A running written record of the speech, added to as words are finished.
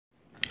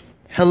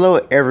Hello,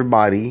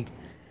 everybody,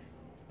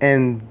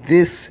 and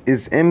this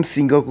is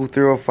MC Goku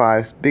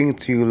 305 speaking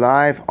to you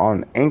live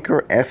on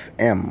Anchor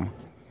FM.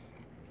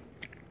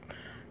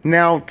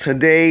 Now,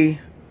 today,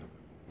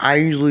 I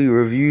usually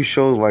review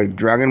shows like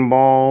Dragon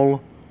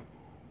Ball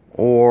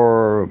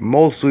or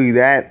mostly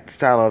that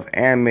style of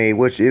anime,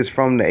 which is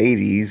from the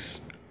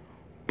 80s.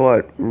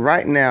 But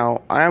right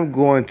now, I'm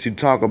going to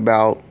talk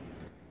about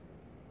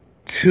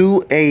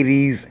two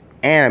 80s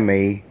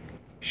anime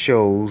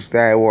shows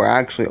that were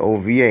actually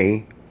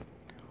OVA,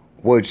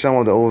 which some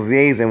of the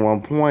OVAs at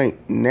one point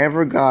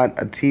never got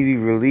a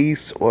TV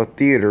release or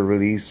theater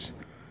release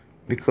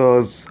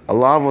because a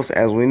lot of us,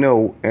 as we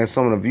know, and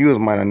some of the viewers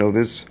might not know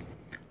this,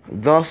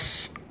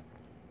 thus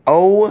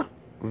OVA,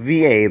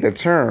 the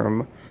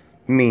term,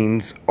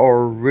 means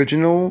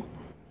original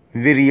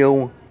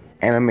video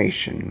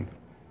animation,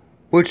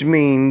 which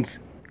means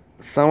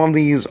some of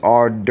these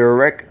are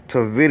direct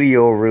to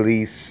video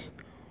release,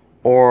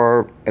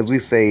 or as we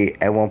say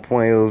at one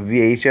point it was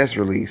VHS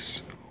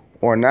release,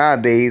 or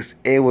nowadays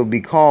it would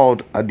be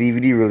called a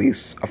DVD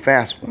release, a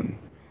fast one,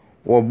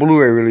 or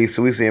Blu-ray release,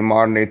 so we say in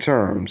modern day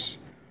terms.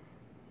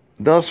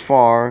 Thus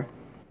far,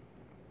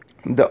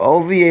 the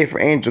OVA for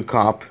Angel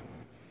Cop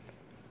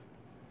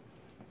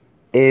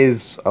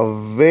is a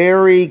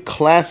very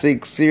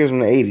classic series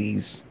from the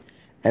 80s,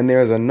 and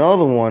there's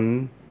another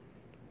one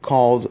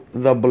called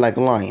The Black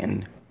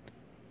Lion,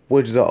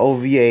 which is an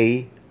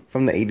OVA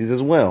from the 80s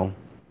as well.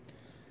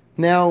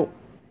 Now,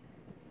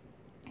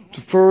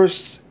 to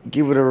first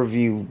give it a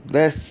review,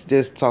 let's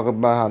just talk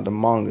about how the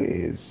manga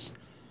is.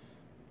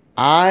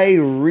 I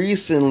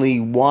recently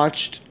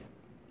watched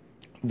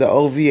the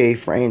OVA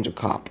for Angel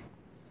Cop,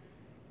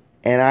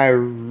 and I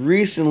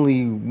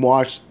recently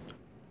watched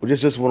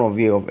just one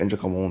OVA of Angel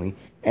Cop only,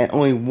 and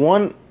only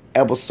one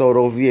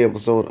OVA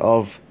episode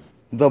of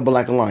The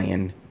Black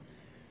Lion,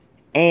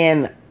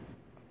 and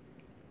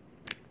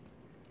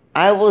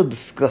I was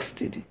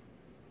disgusted.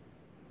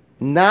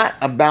 Not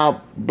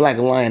about Black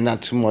Lion,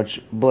 not too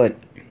much, but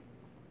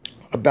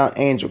about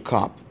Angel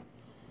Cop.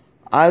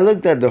 I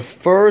looked at the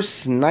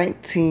first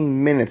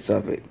 19 minutes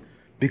of it,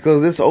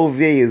 because this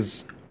OVA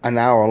is an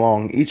hour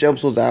long. Each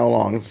episode is an hour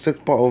long. It's a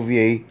 6-part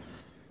OVA,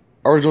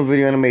 original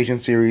video animation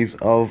series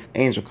of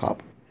Angel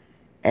Cop.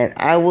 And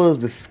I was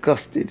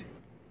disgusted,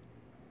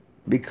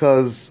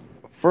 because,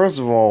 first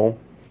of all,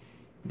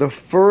 the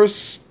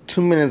first 2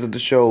 minutes of the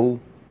show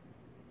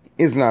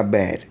is not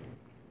bad.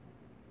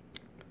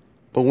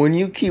 But when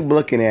you keep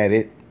looking at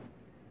it,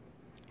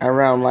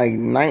 around like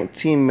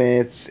 19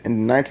 minutes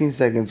and 19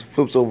 seconds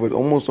flips over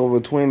almost over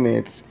 20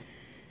 minutes.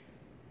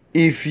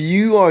 If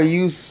you are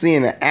used to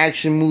seeing the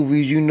action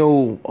movies, you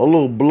know a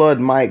little blood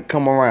might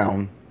come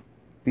around.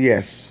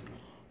 Yes.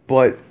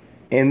 But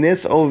in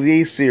this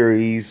OVA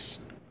series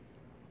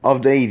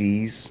of the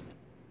 80s,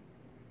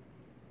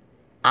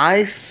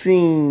 I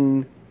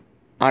seen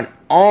an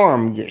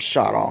arm get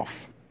shot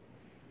off.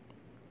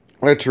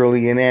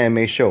 Literally an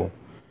anime show.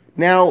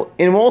 Now,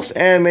 in most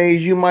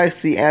animes, you might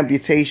see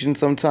amputation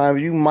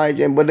sometimes,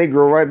 but they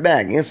grow right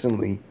back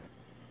instantly.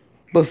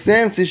 But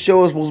since this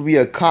show is supposed to be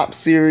a cop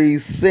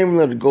series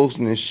similar to Ghost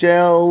in the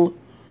Shell,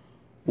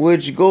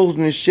 which Ghost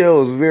in the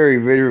Shell is very,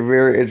 very,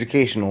 very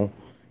educational,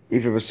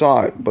 if you ever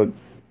saw it, but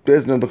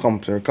there's another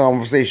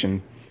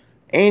conversation.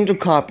 Angel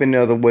Cop, in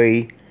another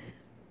way,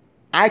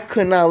 I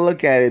could not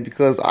look at it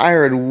because I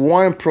heard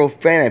one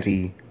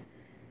profanity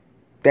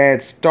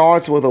that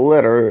starts with a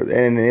letter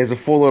and is a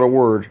 4-letter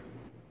word.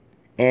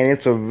 And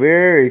it's a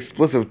very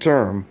explicit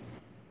term,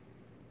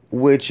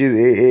 which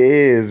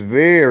is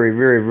very,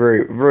 very,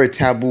 very, very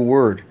taboo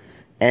word.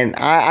 And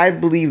I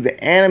believe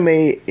the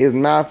anime is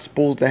not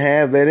supposed to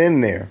have that in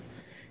there.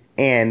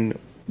 And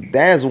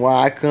that is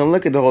why I couldn't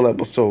look at the whole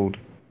episode.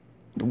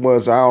 It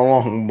was an hour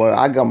long, but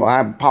I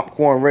had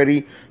popcorn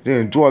ready to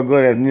enjoy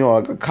good,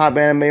 like a cop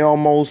anime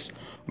almost,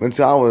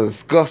 until I was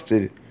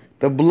disgusted.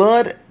 The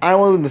blood, I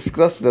wasn't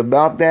disgusted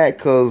about that,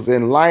 because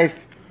in life,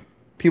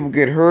 people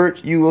get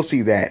hurt, you will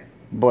see that.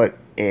 But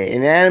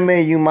in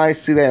anime, you might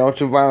see that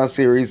ultra-violent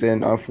series,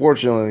 and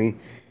unfortunately,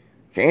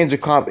 Angel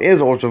Cop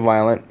is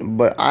ultra-violent,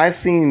 but I've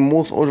seen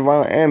most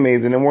ultra-violent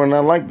animes, and they were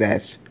not like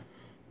that.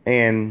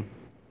 And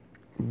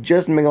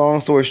just to make a long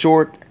story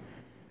short,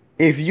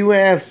 if you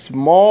have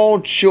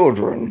small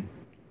children,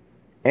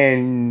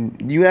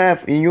 and you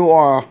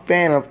are a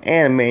fan of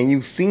anime, and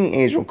you've seen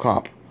Angel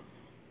Cop,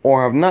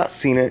 or have not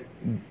seen it,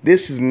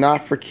 this is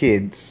not for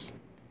kids.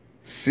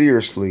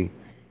 Seriously.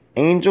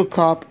 Angel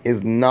Cop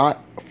is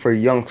not for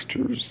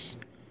youngsters.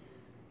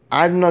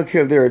 I do not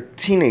care if they're a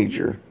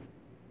teenager.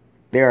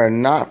 They are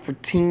not for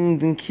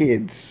teens and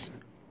kids,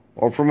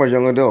 or pretty much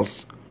young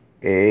adults.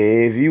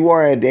 If you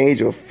are at the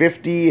age of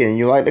 50 and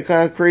you like that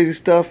kind of crazy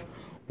stuff,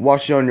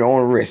 watch it on your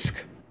own risk.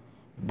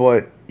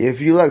 But if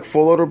you like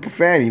full-letter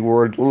profanity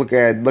words, we'll look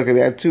at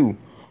that too.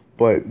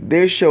 But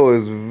this show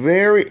is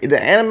the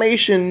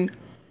animation,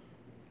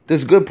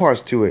 there's good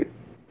parts to it.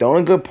 The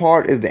only good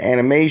part is the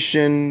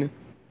animation.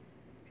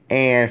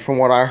 And from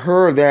what I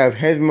heard, they have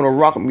heavy metal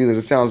rock music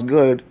that sounds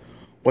good,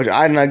 which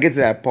I did not get to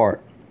that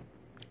part.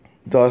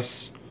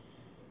 Thus,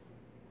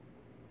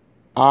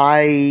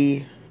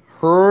 I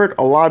heard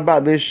a lot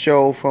about this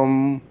show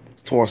from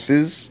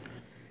sources,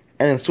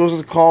 and the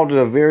sources called it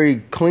a very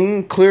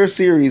clean, clear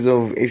series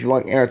of, if you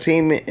like,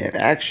 entertainment and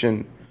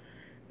action,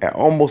 and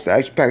almost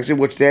action-packed,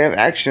 which they have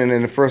action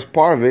in the first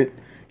part of it,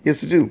 yes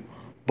to do.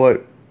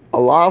 But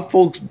a lot of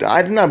folks,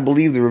 I did not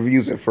believe the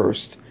reviews at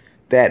first,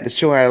 that the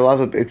show had a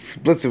lot of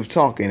explicit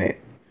talk in it,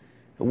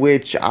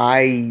 which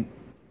I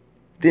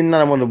did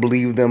not want to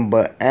believe them,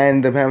 but I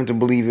ended up having to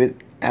believe it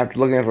after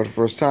looking at it for the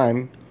first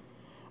time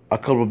a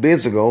couple of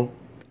days ago.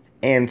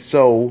 And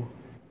so,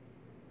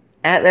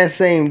 at that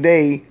same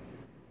day,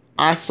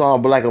 I saw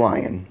Black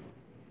Lion.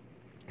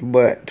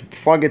 But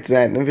before I get to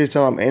that, let me just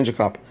tell you about Angel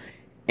Cop.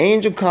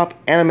 Angel Cop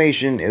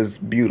animation is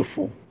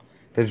beautiful.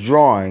 The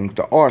drawings,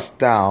 the art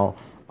style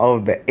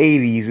of the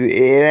 80s,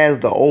 it has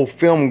the old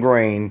film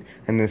grain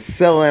and the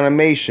cell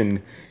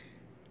animation.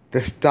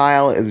 The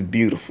style is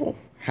beautiful.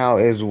 How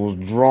it was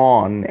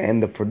drawn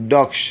and the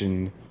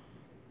production,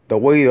 the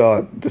way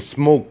the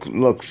smoke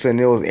looks, and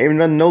it was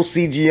no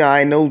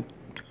CGI,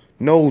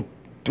 no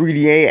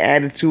 3D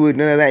added to it,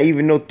 none of that.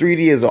 Even though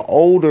 3D is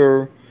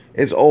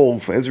it's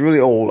old. It's really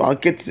old. I'll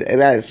get to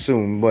that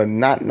soon, but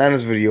not in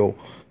this video.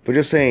 But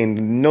just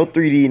saying, no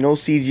 3D, no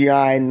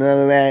CGI,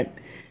 none of that.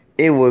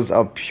 It was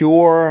a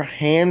pure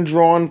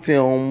hand-drawn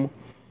film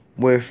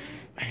with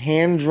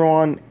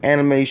hand-drawn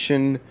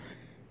animation,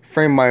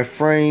 frame by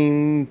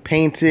frame,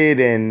 painted,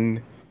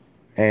 and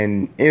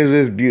it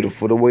was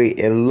beautiful. The way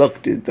it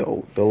looked,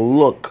 the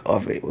look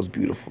of it was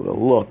beautiful. The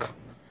look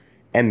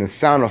and the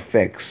sound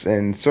effects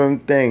and certain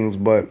things,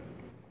 but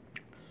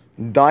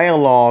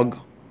dialogue,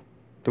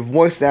 the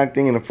voice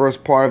acting in the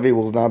first part of it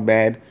was not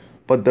bad,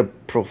 but the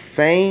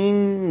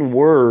profane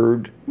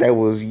word that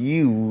was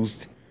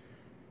used,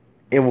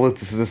 it was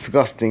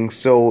disgusting.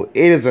 So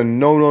it is a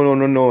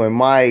no in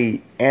my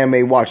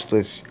anime watch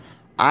list.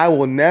 I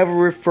will never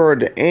refer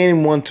to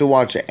anyone to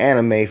watch an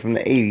anime from the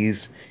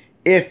 80s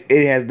if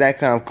it has that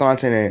kind of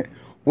content in it.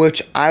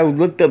 Which I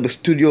looked up the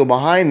studio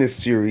behind this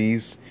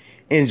series.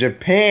 In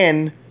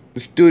Japan, the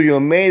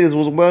studio made this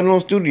was a well-known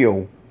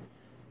studio.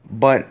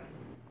 But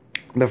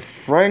the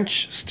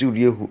French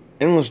studio, who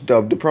English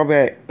dubbed, they probably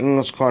had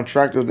English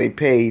contractors they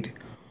paid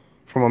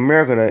from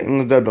America to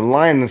English dub the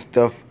line and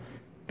stuff.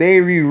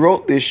 They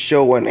rewrote this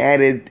show and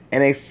added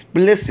an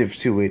expletive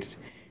to it.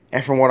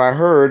 And from what I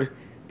heard,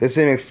 the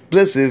same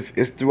expletive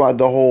is throughout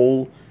the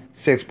whole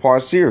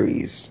 6-part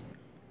series.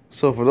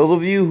 So for those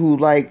of you who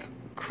like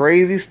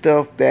crazy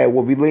stuff that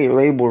will be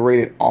labeled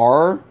rated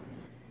R,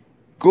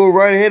 go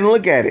right ahead and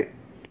look at it.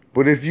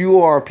 But if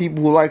you are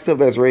people who like stuff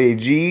that's rated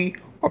G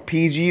or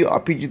PG or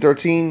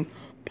PG-13,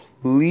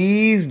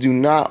 please do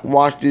not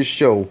watch this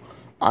show.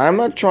 I'm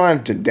not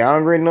trying to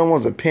downgrade no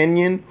one's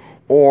opinion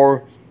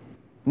or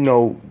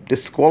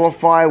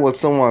disqualify what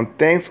someone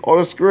thinks or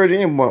discourage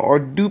anyone or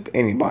dupe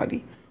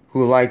anybody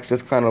who likes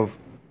this kind of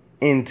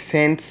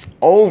intense,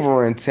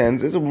 over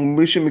intense.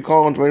 We shouldn't be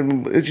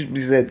calling it should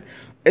be said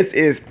it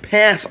is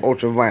past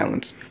ultra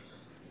violence.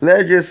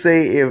 Let's just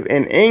say if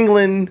in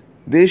England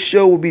this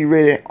show would be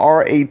rated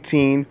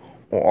R18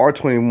 or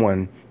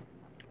R21,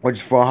 which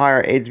is for a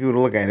higher age people to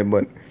look at it.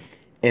 But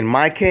in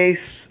my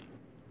case,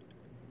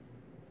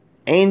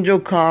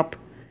 Angel Cop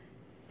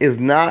is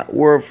not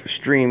worth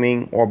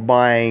streaming or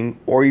buying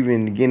or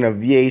even getting a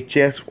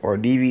VHS or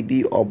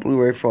DVD or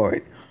Blu-ray for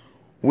it.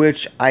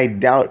 Which I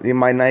doubt they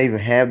might not even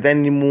have that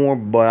anymore,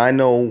 but I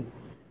know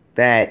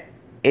that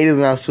it is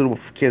not suitable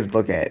for kids to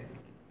look at.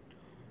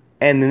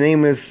 And the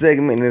name of this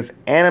segment is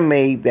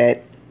anime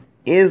that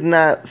is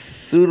not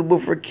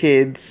suitable for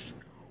kids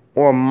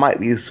or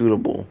might be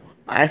suitable.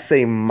 I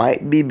say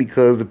might be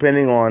because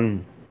depending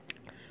on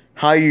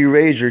how you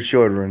raise your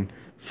children,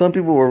 some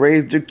people will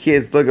raise their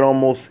kids to look at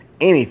almost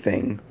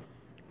anything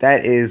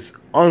that is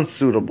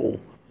unsuitable.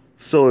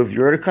 So if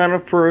you're the kind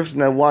of person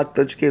that let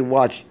your kid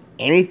watch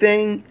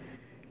anything,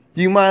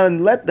 you might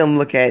let them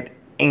look at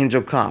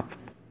Angel Cop.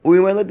 Or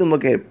you might let them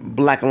look at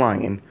Black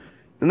Lion.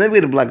 Then let me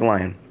get to Black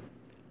Lion.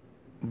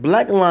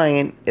 Black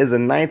Lion is a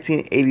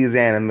 1980s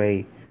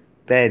anime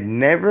that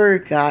never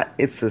got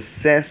its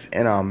success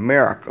in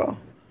America.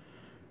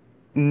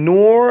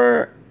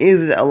 Nor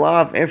is it a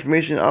lot of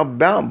information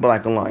about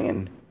Black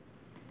Lion.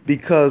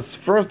 Because,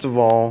 first of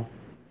all,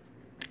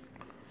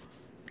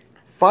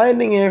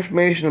 finding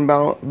information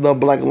about the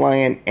Black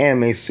Lion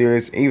anime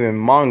series,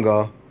 even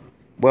manga,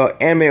 well,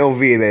 anime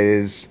OVA that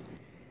is,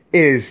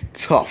 it is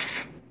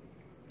tough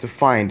to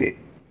find it.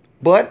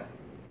 But,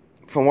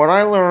 from what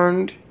I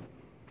learned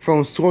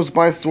from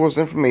source-by-source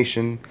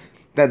information,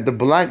 that the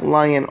Black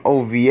Lion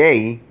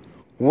OVA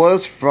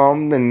was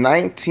from the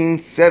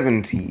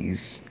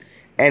 1970s,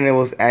 and it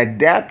was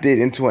adapted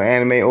into an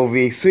anime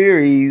OVA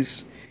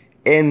series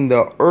in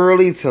the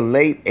early to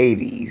late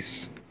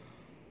 80s.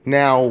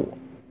 Now,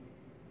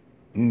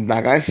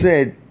 like I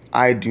said,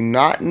 I do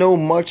not know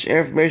much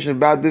information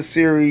about this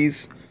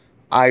series.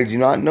 I do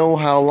not know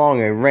how long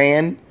it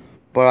ran,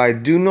 but I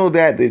do know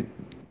that the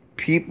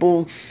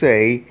people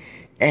say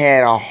it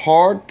had a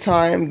hard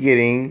time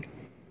getting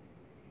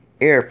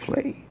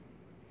airplay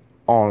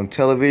on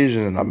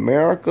television in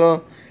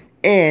America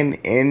and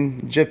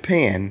in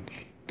Japan.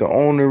 The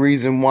only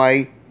reason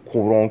why,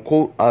 quote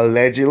unquote,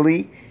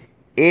 allegedly,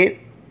 it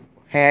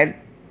had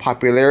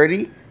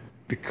popularity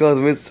because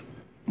of its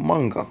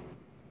manga.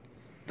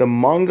 The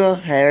manga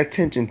had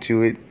attention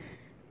to it,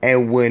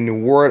 and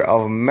when word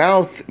of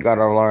mouth got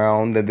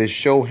around that the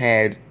show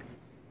had,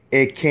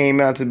 it came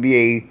out to be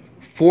a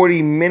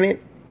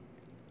 40-minute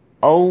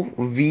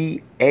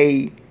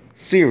OVA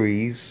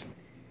series.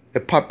 The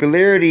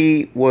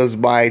popularity was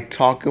by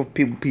talk of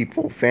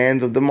people,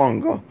 fans of the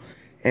manga,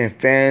 and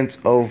fans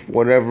of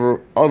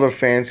whatever other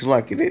fans who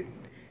liked it.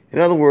 In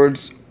other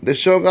words, the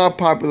show got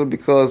popular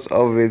because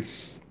of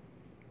its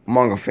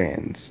manga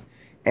fans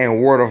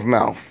and word of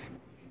mouth.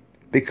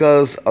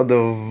 Because of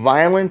the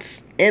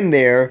violence in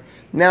there.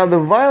 Now, the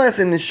violence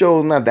in the show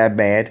is not that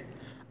bad.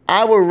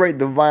 I would rate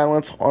the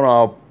violence on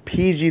a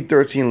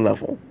PG-13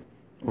 level.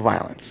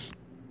 Violence.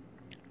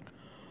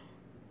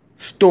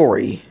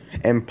 Story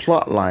and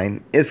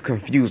plotline is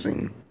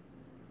confusing.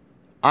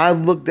 I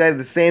looked at it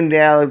the same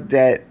day I looked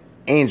at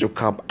Angel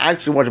Cop. I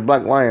actually watched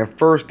Black Lion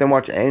first, then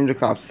watched Angel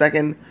Cop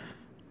second.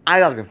 I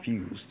got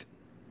confused.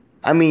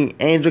 I mean,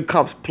 Angel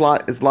Cop's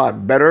plot is a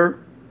lot better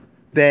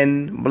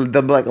than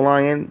the Black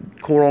Lion,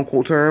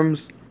 quote-unquote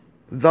terms.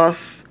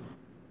 Thus,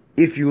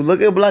 if you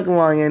look at Black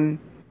Lion,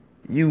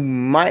 you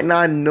might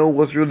not know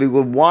what's really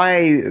good. Why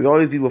is all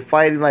these people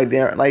fighting like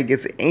they're like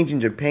it's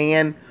ancient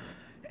Japan?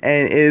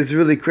 And it's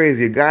really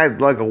crazy. A guy's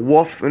like a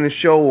wolf in the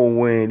show,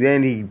 when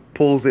then he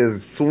pulls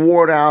his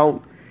sword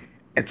out,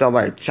 and so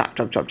like chop,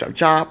 chop, chop, chop,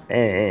 chop,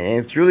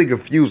 and it's really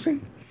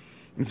confusing.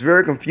 It's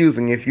very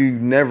confusing if you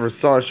never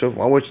saw the show.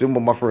 I watched it for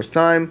my first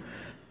time.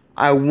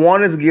 I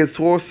wanted to get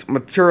source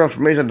material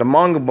information on the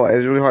manga, but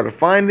it's really hard to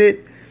find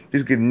it.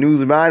 Just get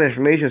news about it,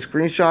 information,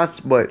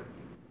 screenshots, but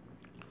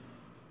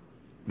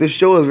this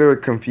show is very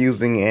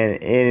confusing,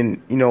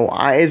 and you know,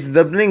 it's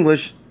dubbed in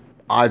English.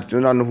 I do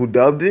not know who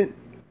dubbed it.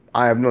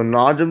 I have no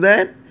knowledge of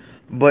that.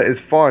 But as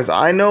far as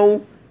I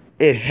know,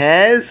 it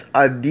has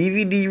a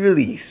DVD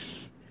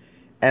release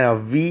and a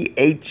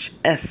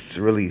VHS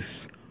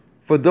release.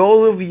 For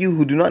those of you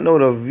who do not know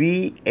what a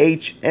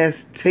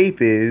VHS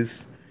tape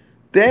is,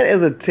 that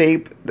is a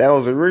tape that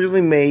was originally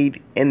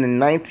made in the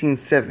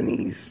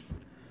 1970s.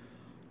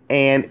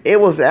 And it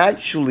was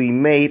actually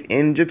made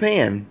in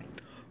Japan.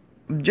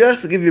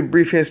 Just to give you a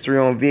brief history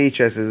on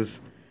VHSs,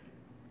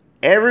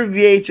 every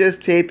VHS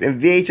tape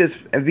and VHS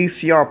and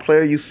VCR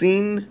player you've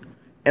seen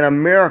in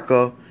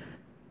America,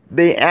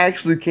 they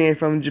actually came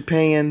from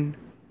Japan.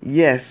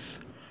 Yes,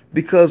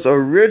 because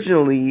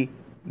originally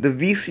the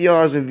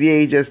VCRs and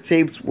VHS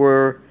tapes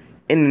were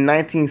in the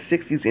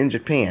 1960s in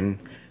Japan.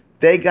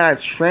 They got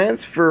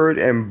transferred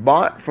and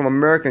bought from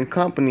American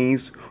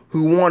companies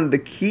who wanted to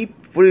keep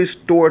footage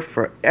stored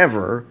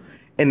forever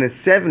in the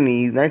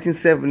 70s,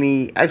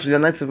 1970, actually the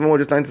 1971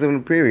 just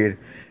 1970 period.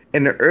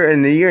 In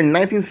the year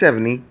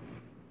 1970,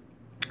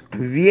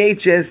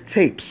 VHS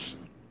tapes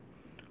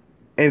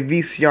and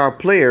VCR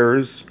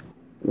players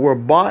were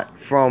bought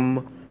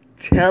from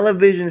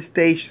television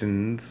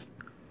stations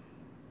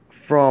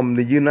from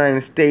the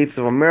United States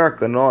of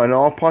America and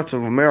all parts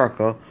of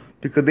America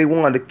because they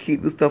wanted to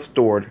keep the stuff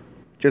stored.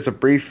 Just a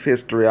brief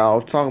history.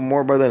 I'll talk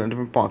more about that in a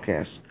different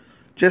podcast.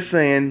 Just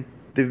saying,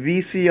 the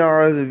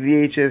VCRs and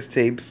VHS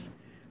tapes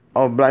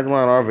of Black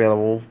Lion are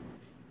available.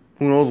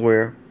 Who knows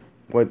where?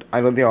 But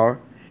I know they are.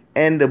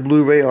 And the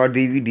Blu-ray or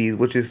DVDs,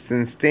 which is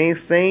the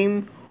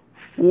same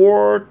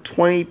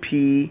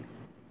 420p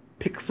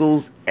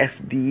pixels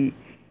SD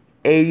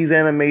 80s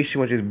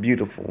animation, which is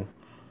beautiful.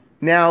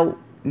 Now,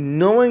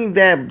 knowing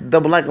that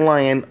the Black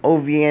Lion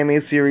OVA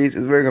anime series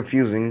is very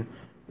confusing,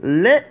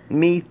 let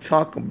me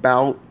talk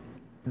about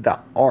the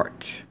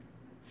art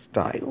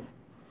style.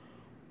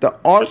 The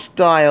art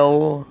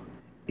style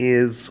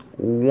is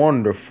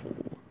wonderful.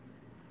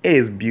 It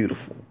is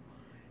beautiful.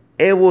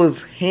 It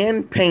was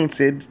hand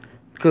painted.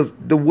 Because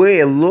the way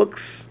it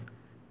looks,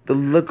 the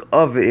look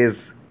of it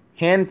is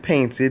hand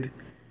painted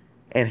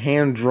and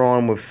hand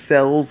drawn with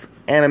cells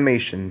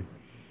animation.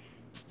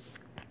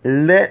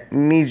 Let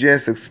me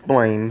just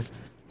explain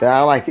that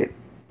I like it.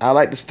 I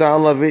like the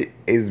style of it.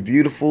 It's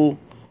beautiful.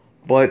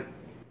 But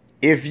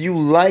if you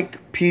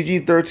like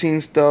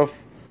PG-13 stuff,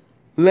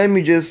 let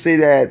me just say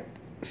that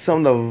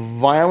some of the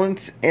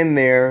violence in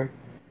there,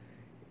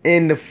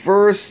 in the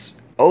first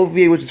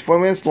OVA, which is 4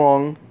 minutes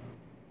long,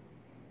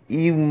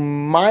 you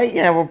might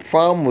have a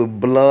problem with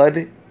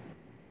blood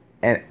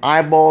and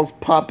eyeballs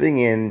popping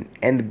in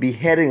and the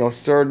beheading of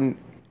certain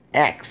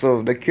acts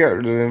of the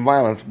characters and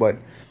violence. But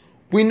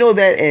we know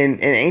that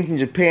in ancient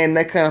Japan,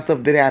 that kind of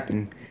stuff did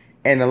happen.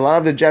 And a lot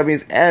of the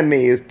Japanese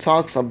anime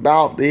talks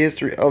about the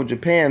history of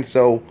Japan,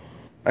 so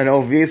an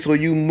OVA, so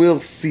you will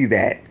see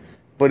that.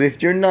 But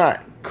if you're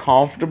not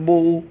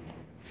comfortable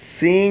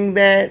seeing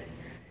that,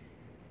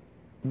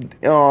 you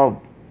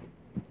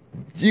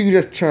can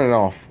just turn it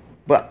off.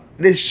 But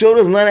this show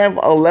does not have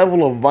a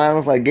level of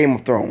violence like Game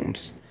of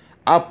Thrones.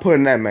 I'll put it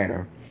in that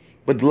manner.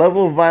 But the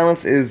level of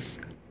violence is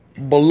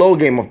below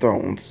Game of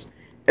Thrones.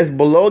 It's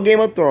below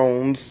Game of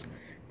Thrones,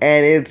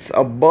 and it's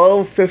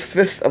above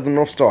fifths of the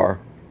North Star.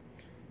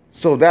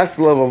 So that's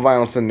the level of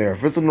violence in there.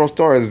 Fist of the North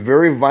Star is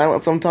very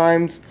violent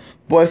sometimes,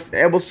 but it's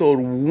episode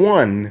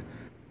 1,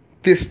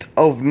 Fist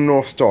of the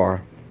North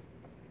Star.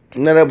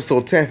 Not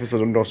episode 10, Fist of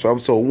the North Star.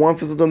 Episode 1,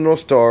 Fist of the North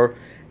Star,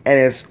 and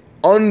it's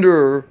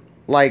under,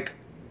 like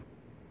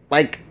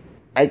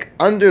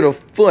under the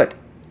foot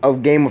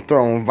of Game of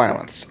Thrones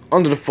violence.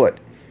 Under the foot.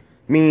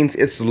 Means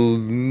it's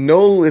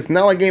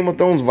not like Game of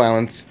Thrones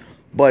violence,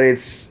 but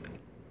it's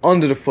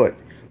under the foot.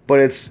 But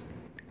it's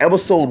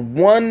episode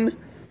 1,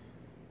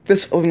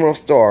 Fist of the North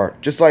Star,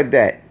 just like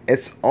that.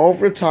 It's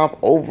over the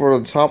top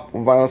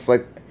violence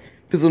like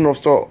Fist of the North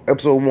Star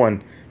episode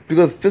 1.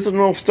 Because Fist of the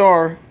North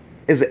Star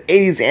is an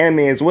 80s anime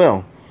as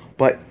well.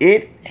 But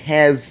it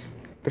has,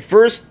 the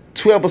first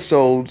 2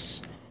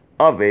 episodes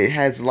of it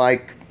has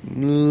like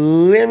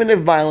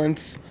limited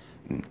violence,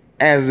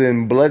 as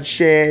in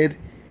bloodshed,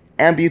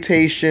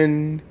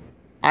 amputation,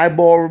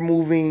 eyeball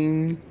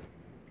removing,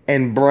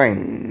 and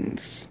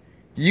brains.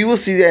 You will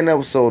see that in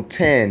episode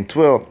 10,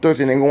 12,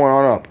 13, and going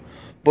on up.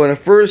 But in the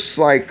first,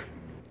 like,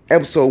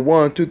 episode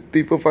 1, 2,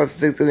 3, 4, 5,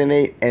 6, 7,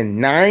 8, and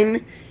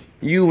 9,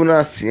 you will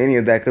not see any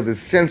of that because it's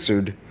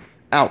censored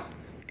out.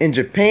 In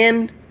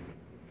Japan,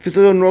 Fist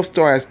of the North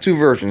Star has 2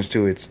 versions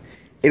to it.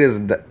 It is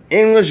the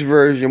English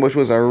version, which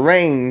was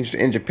arranged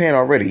in Japan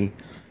already,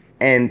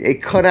 and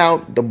it cut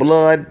out the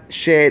blood,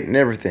 shed, and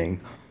everything.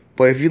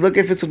 But if you look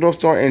at Fist of the North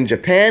Star in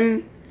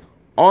Japan,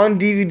 on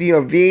DVD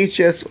or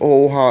VHS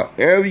or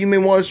however you may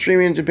want to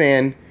stream in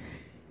Japan,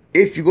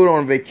 if you go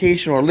on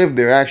vacation or live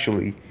there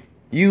actually,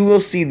 you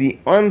will see the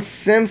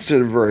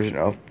uncensored version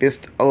of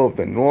Fist of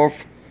the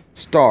North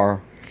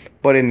Star.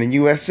 But in the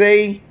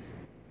USA,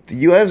 the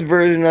US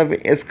version of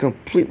it is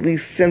completely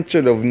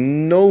censored, of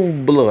no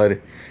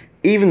blood.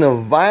 Even the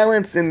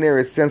violence in there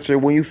is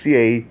censored. When you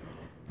see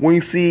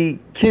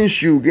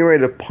Kinshu getting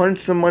ready to punch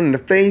someone in the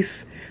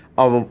face,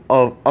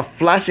 a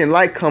flashing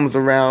light comes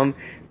around,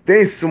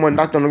 then someone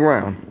knocked on the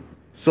ground.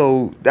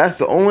 So that's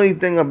the only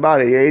thing about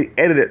it. They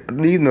edited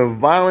even the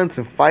violence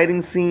and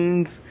fighting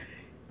scenes.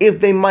 If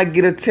they might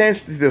get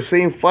attention to the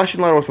same flashing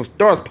light or some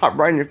stars pop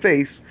right in your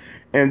face,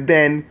 and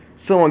then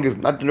someone gets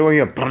knocked on the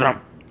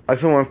ground, like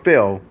someone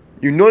fell.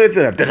 You know they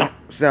feel that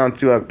sound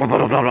to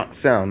a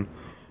sound.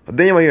 But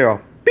then you might hear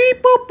a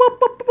beep boop boop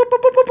boop boop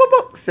boop boop boop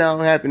boop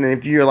sound happening.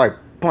 If you hear like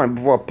punch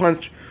before a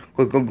punch,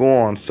 what's gonna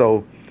go on?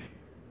 So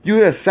you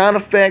hear sound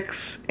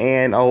effects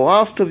and a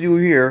lot of stuff you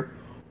hear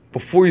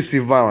before you see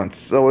violence.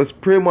 So it's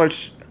pretty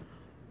much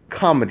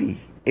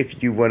comedy,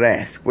 if you would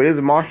ask. But it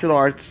is martial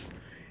arts.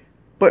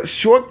 But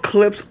short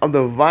clips of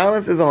the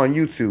violence is on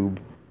YouTube,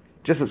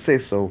 just to say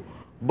so.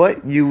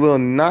 But you will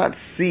not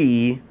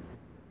see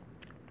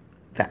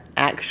the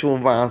actual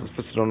violence of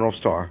Fist of the North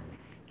Star,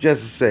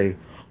 just to say.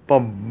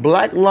 But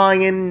Black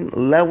Lion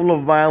level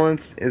of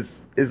violence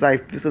is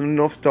like Fist of the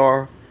North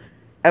Star,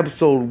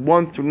 episode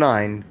 1 through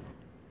 9.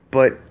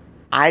 But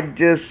I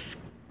just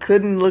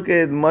couldn't look at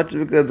it much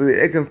because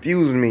it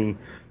confused me.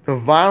 The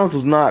violence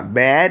was not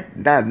bad.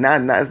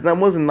 It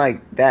wasn't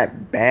like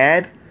that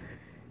bad.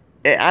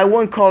 I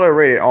wouldn't call it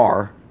rated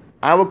R.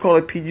 I would call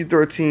it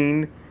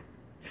PG-13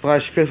 /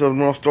 Fist of the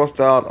North Star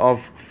style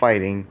of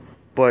fighting.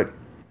 But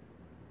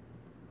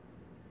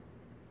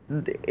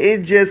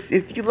it just,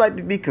 if you like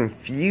to be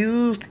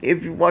confused,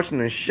 if you're watching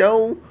the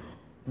show,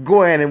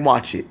 go ahead and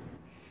watch it.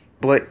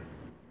 But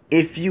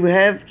if you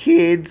have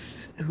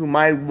kids who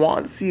might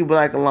want to see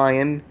Black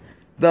Lion,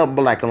 the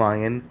Black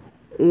Lion,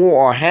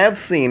 or have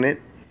seen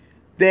it,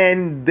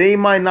 then they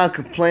might not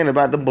complain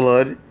about the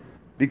blood,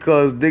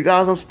 because they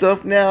got some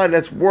stuff now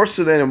that's worse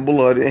than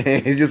blood,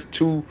 and it's just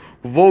too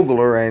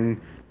vulgar and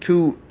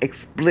too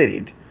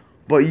explicit.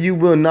 But you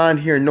will not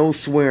hear no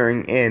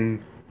swearing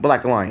in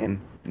Black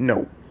Lion,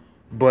 no.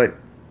 But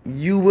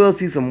you will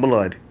see some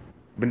blood,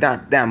 but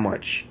not that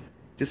much.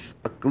 Just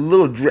a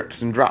little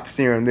drips and drops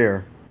here and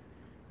there.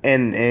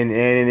 And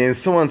if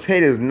someone's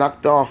head is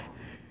knocked off,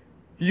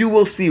 you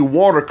will see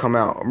water come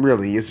out.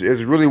 Really, it's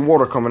really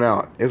water coming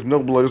out. It's no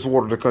blood, it's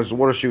water, because the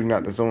water shooting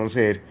out to someone's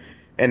head.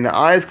 And the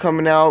eyes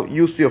coming out,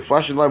 you'll see a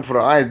flashing light before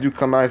the eyes do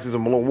come out. You see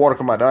some water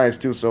come out the eyes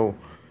too. So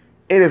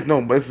it is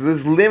no, but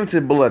there's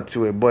limited blood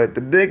to it. But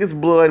the biggest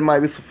blood might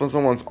be from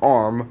someone's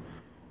arm,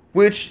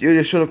 which you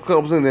just show the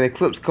clips and then the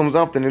clips comes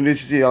off, and then you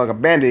see like a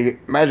band-aid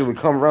magically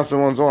come around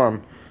someone's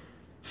arm.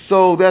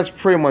 So that's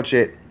pretty much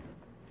it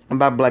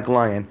about Black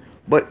Lion.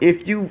 But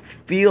if you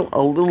feel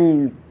a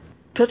little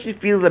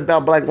touchy-feely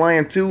about Black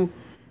Lion 2,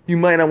 you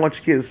might not want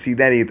your kids to see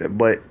that either.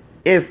 But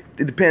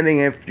depending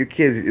if your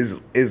kid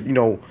is you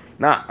know,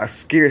 not a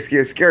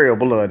scary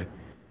blood,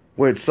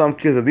 which some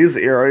kids of this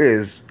era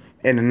is.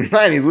 In the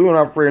 90s, we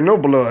weren't afraid of no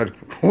blood.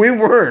 We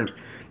weren't.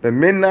 The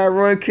Midnight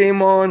Run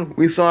came on,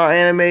 we saw our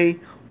anime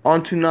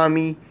on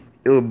Toonami,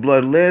 it was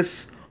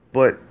bloodless.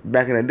 But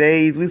back in the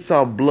days, we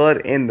saw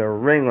blood in the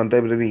ring on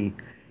WWE,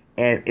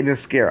 and it didn't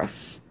scare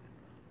us.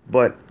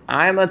 But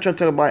I'm not trying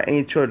to talk about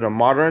any children of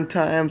modern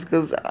times,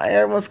 because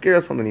everyone's scared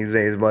of something these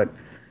days. But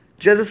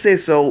just to say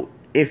so,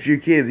 if your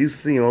kids used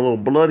to see a little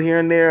blood here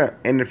and there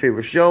in their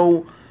favorite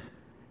show,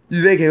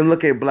 they can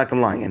look at Black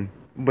Lion.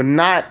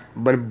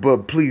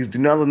 But please do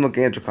not look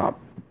at Intercom.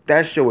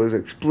 That show is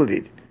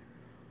explicit.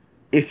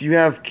 If you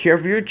have care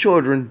for your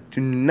children,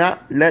 do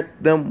not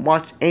let them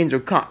watch Angel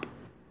Cop.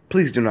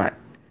 Please do not.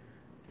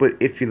 But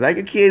if you like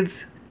your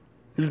kids,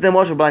 let them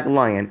watch A Black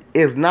Lion.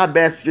 It's not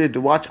bad series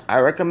to watch. I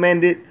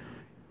recommend it.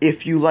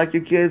 If you like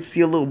your kids,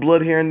 see a little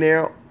blood here and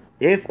there.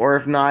 If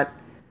not,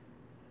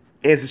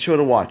 it's a show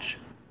to watch.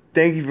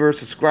 Thank you for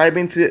subscribe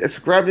to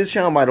this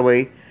channel, by the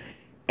way.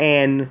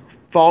 And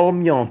follow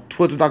me on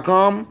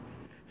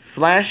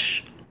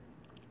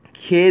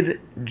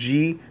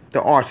twitter.com/KidG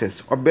the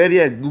artist. Or better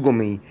yet, Google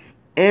me.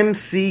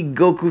 MC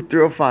Goku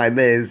 305.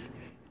 That is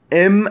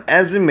M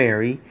as in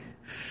Mary,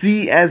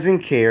 C as in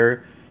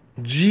care,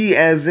 G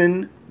as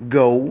in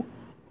go,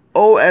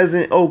 O as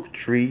in oak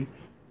tree,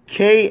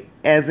 K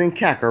as in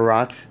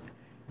Kakarot,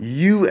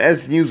 U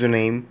as in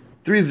username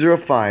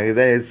 305.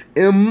 That is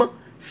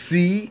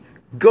MC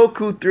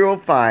Goku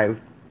 305.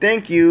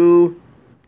 Thank you.